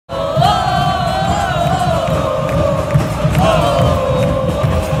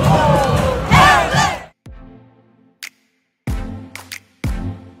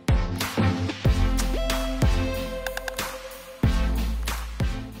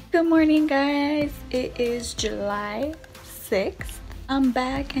Good morning, guys. It is July 6th. I'm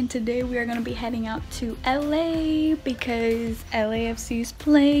back and today we are going to be heading out to LA because LAFC is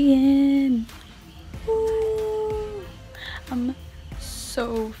playing. Woo! I'm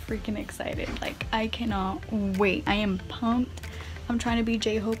so freaking excited. Like, I cannot wait. I am pumped. I'm trying to be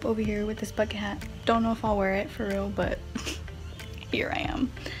J-Hope over here with this bucket hat. Don't know if I'll wear it for real, but here I am.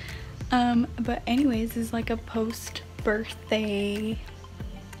 But anyways, this is like a post-birthday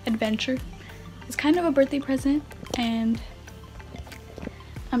adventure. It's kind of a birthday present and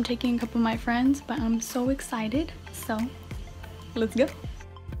I'm taking a couple of my friends, but I'm so excited. So let's go.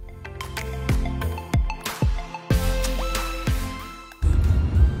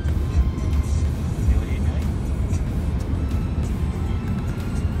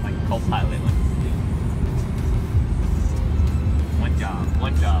 Co-pilot, one job.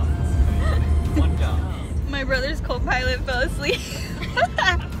 My brother's co-pilot fell asleep.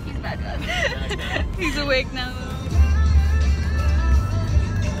 He's back up. He's awake now.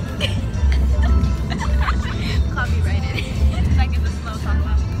 Copyrighted. Like in the slow talk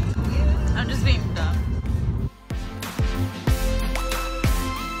loud. I'm just being dumb.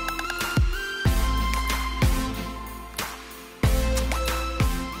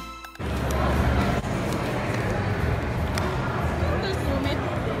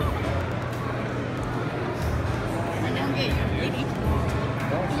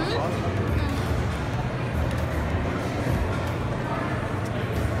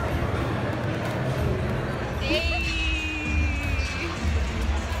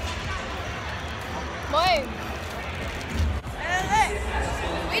 Boy.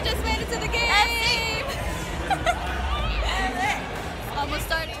 We just made it to the game. Almost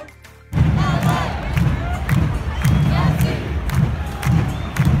starting.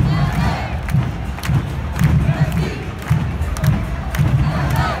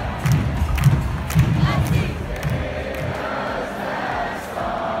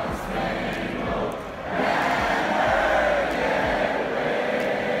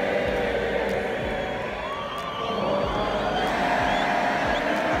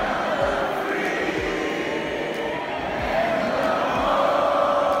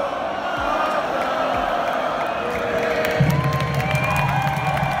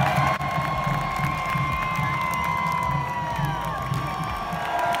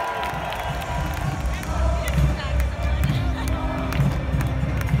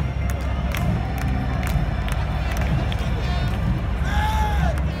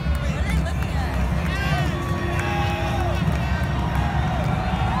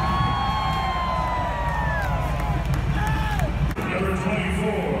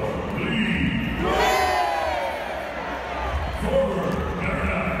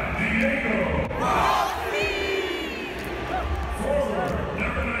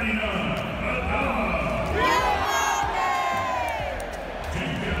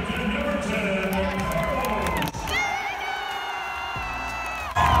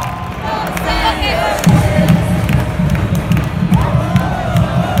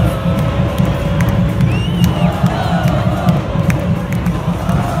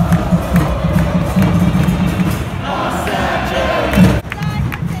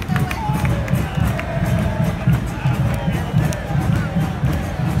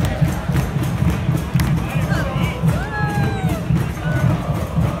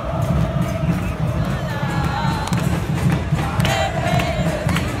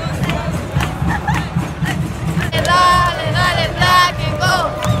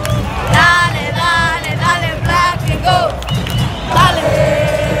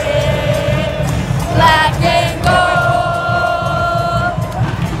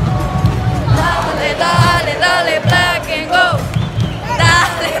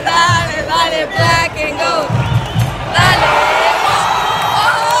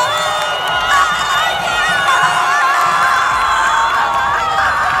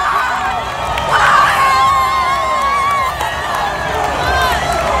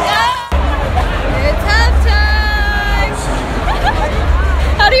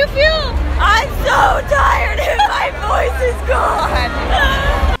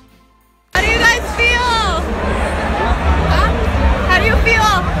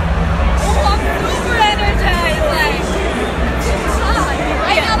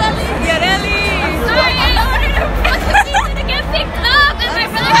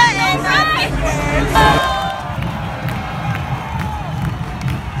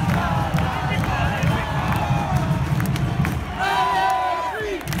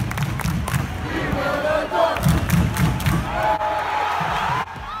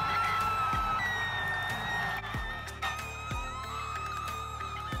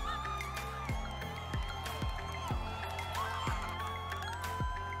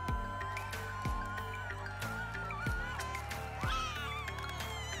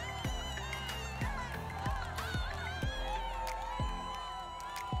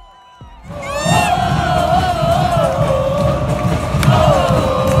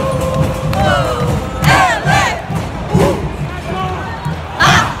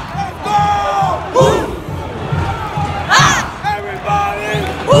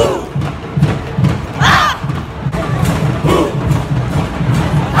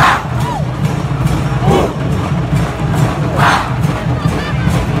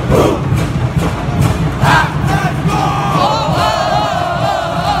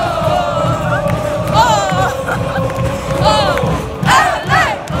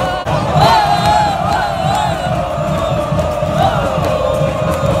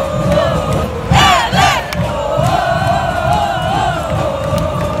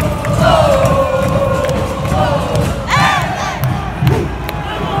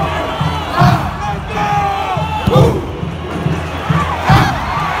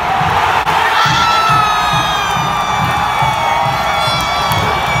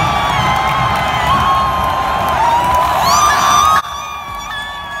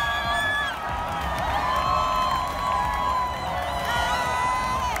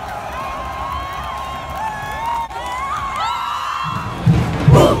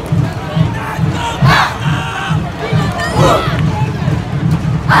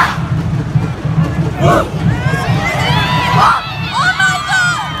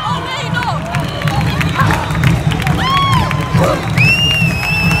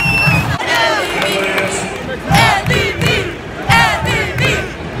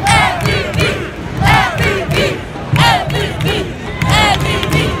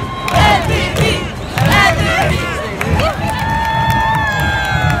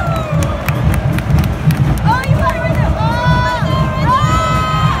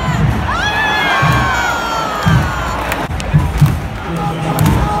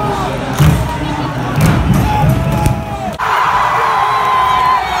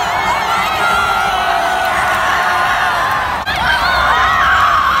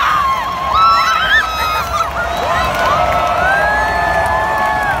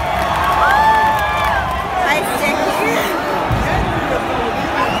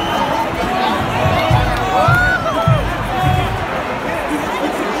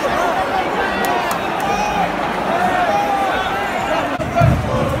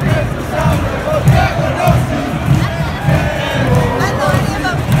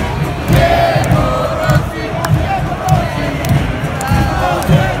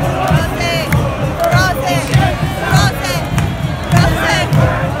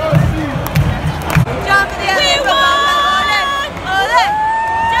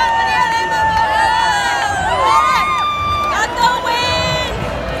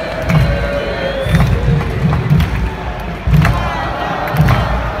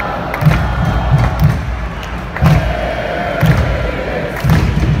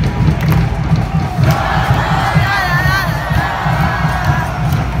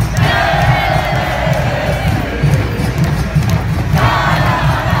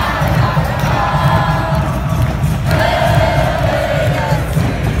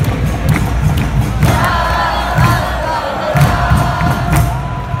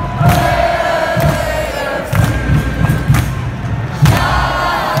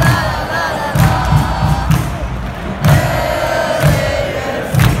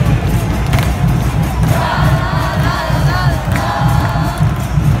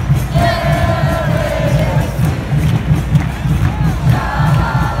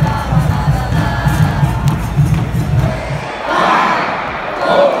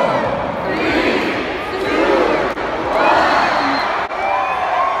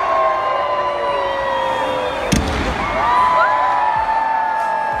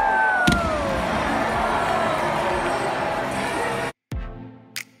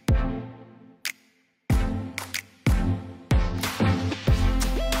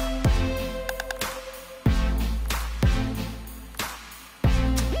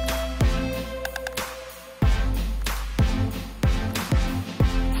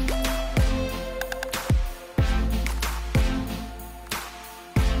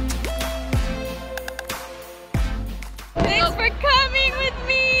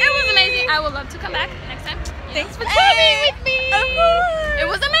 to come back next time. Thanks for coming with me. It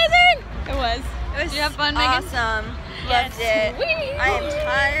was amazing. It was. Did you have fun, Megan? Awesome. Yes. Loved it. Sweet. I am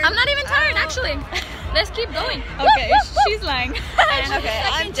tired. I'm not even tired, actually. Let's keep going. Okay, she's lying. Okay,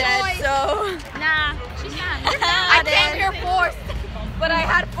 I'm dead, so Nah, she's fine. I came here forced, but I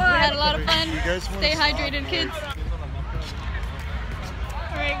had fun. We had a lot of fun. guys wanna Stay stop? hydrated, kids.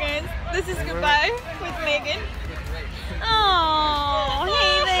 Alright guys, this is goodbye with Megan. Oh,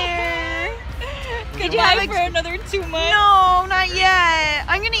 hey there. Could you have for another 2 months? No, not yet.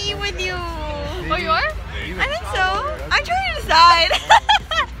 I'm gonna eat with you. Oh, you are? I think so. I'm trying to decide.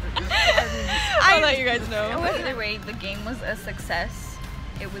 I'll let you guys know. Either way, the game was a success.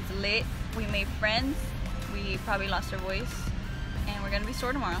 It was lit. We made friends. We probably lost our voice, and we're gonna be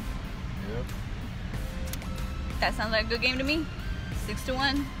sore tomorrow. Yep. That sounds like a good game to me.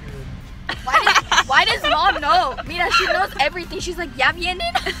 6-1. Why does mom know? Mira, she knows everything. She's like, ya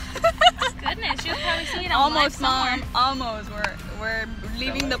vienen? Goodness, she'll probably see it on live Almost, somewhere. mom. Almost. We're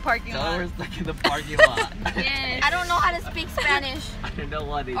leaving the parking Tell her lot. we're stuck in the parking lot. Yes. I don't know how to speak Spanish. I don't know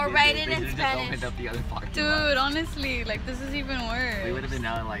what they Or did. write They it in should've Spanish. just opened up the other parking Dude, lot. honestly, like this is even worse. We would have been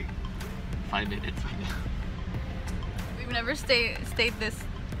out in like 5 minutes right now. We've never stayed this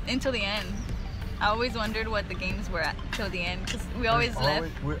until the end. I always wondered what the games were at till the end because we always left.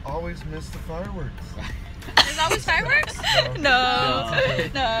 We always miss the fireworks. There's always fireworks? No.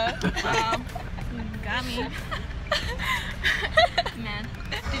 Got me. Man.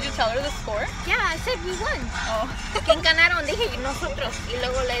 Did you tell her the score? Yeah, I said we won. Oh. ¿Quién ganaron? Dije nosotros. Y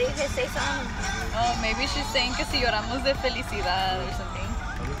luego le dije 6-1. Oh, maybe she's saying que si lloramos de felicidad or something.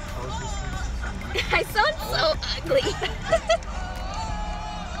 I sound so ugly.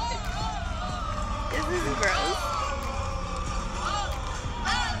 This is gross.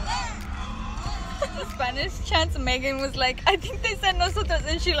 The Spanish chants, Megan was like, I think they said nosotros,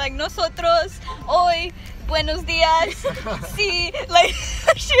 and she like, nosotros, hoy, buenos dias, sí, like,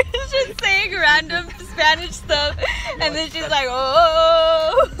 she was just saying random Spanish stuff, and then she's like,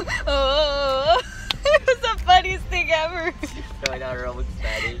 oh, oh, it was the funniest thing ever. Throwing out her own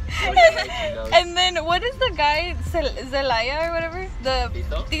Spanish. And then what is the guy Zelaya or whatever? The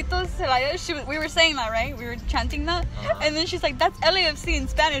Tito? Zelaya. We were saying that, right? We were chanting that, and then she's like, "That's LAFC in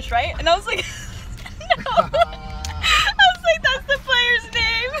Spanish, right?" And I was like, "No." I was like, "That's the player's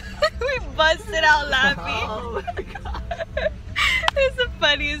name." We busted out laughing. Oh my god. It's the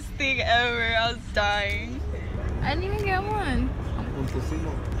funniest thing ever. I was dying. I didn't even get one.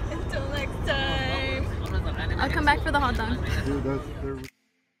 Until next time. I'll come back for the hot dog. Dude, they're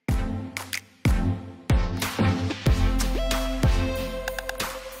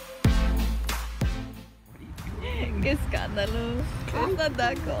Qué escándalo. It's not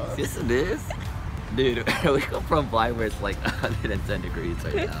that cold. Yes, it is. Dude, we go from Hawaii where it's like 110 degrees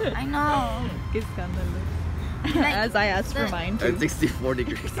right now. I know. Qué escándalo. As I asked for mine Or too. 64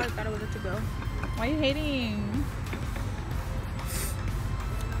 degrees. I thought it was a to-go. Why are you hating?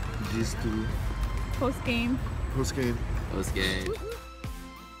 these two Post game. post game. Post game.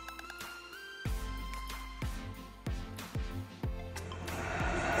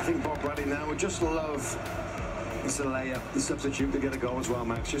 I think Bob Bradley now would just love Zelaya, the substitute, to get a goal as well,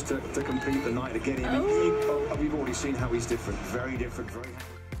 Max, just to complete the night again. We've already seen how he's different, very different, very happy.